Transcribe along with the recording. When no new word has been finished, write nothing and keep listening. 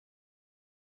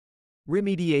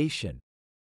Remediation.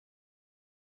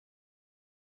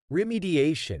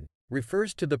 Remediation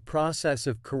refers to the process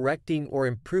of correcting or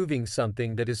improving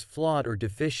something that is flawed or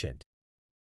deficient.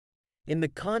 In the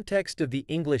context of the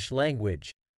English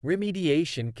language,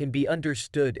 remediation can be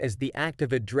understood as the act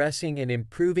of addressing and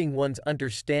improving one's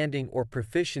understanding or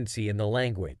proficiency in the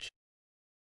language.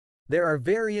 There are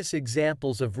various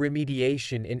examples of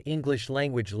remediation in English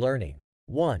language learning.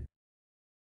 1.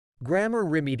 Grammar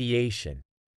remediation.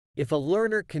 If a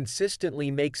learner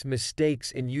consistently makes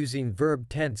mistakes in using verb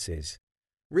tenses,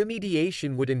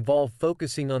 remediation would involve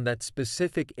focusing on that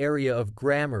specific area of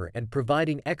grammar and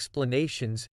providing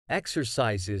explanations,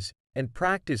 exercises, and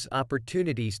practice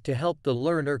opportunities to help the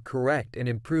learner correct and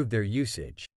improve their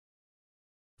usage.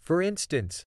 For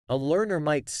instance, a learner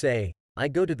might say, "I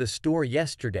go to the store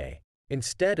yesterday,"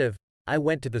 instead of, "I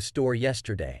went to the store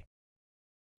yesterday."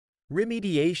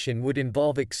 Remediation would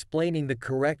involve explaining the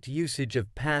correct usage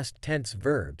of past tense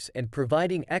verbs and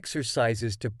providing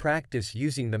exercises to practice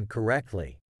using them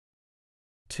correctly.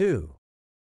 2.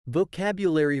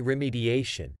 Vocabulary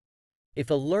remediation. If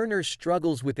a learner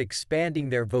struggles with expanding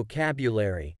their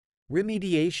vocabulary,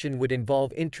 remediation would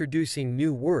involve introducing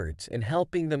new words and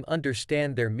helping them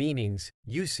understand their meanings,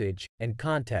 usage, and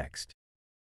context.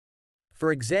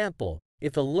 For example,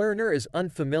 if a learner is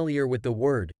unfamiliar with the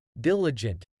word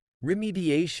diligent,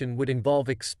 remediation would involve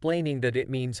explaining that it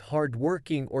means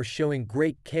hardworking or showing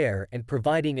great care and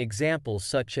providing examples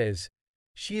such as,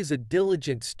 "She is a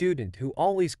diligent student who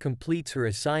always completes her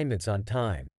assignments on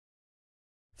time."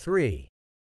 3.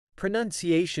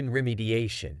 Pronunciation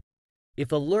remediation.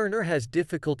 If a learner has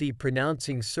difficulty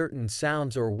pronouncing certain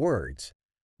sounds or words,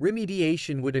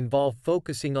 remediation would involve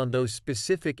focusing on those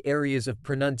specific areas of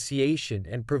pronunciation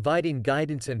and providing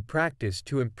guidance and practice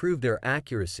to improve their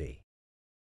accuracy.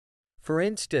 For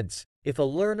instance, if a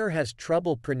learner has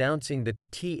trouble pronouncing the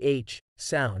th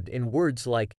sound in words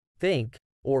like think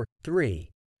or 3,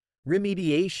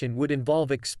 remediation would involve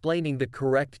explaining the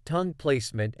correct tongue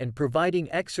placement and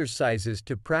providing exercises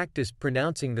to practice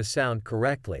pronouncing the sound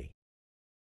correctly.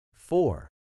 4.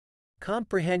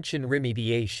 Comprehension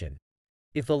remediation.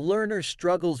 If a learner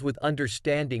struggles with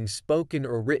understanding spoken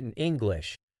or written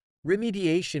English,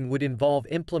 remediation would involve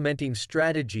implementing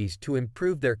strategies to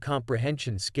improve their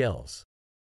comprehension skills.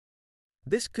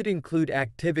 This could include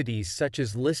activities such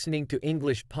as listening to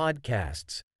English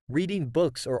podcasts, reading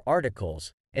books or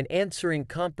articles, and answering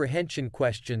comprehension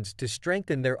questions to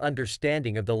strengthen their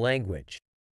understanding of the language.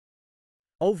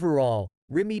 Overall,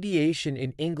 remediation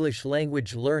in English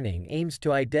language learning aims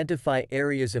to identify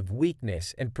areas of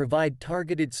weakness and provide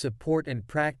targeted support and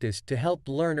practice to help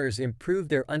learners improve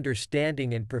their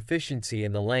understanding and proficiency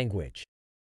in the language.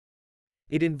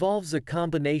 It involves a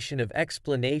combination of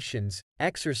explanations,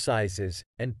 exercises,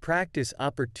 and practice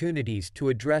opportunities to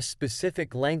address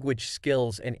specific language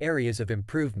skills and areas of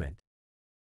improvement.